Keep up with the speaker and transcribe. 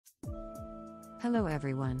Hello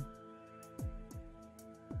everyone.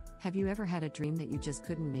 Have you ever had a dream that you just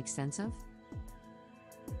couldn't make sense of?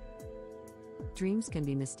 Dreams can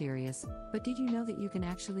be mysterious, but did you know that you can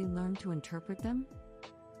actually learn to interpret them?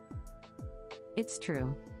 It's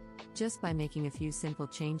true. Just by making a few simple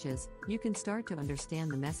changes, you can start to understand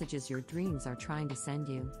the messages your dreams are trying to send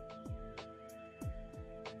you.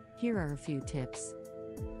 Here are a few tips.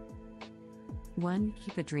 1.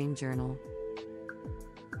 Keep a dream journal.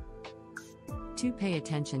 2. Pay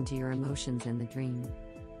attention to your emotions in the dream.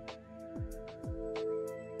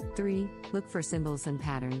 3. Look for symbols and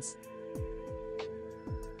patterns.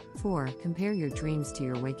 4. Compare your dreams to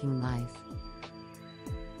your waking life.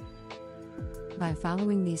 By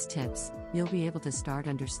following these tips, you'll be able to start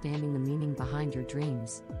understanding the meaning behind your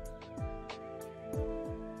dreams.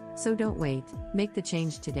 So don't wait, make the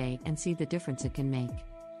change today and see the difference it can make.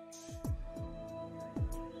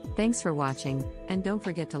 Thanks for watching, and don't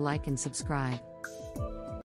forget to like and subscribe.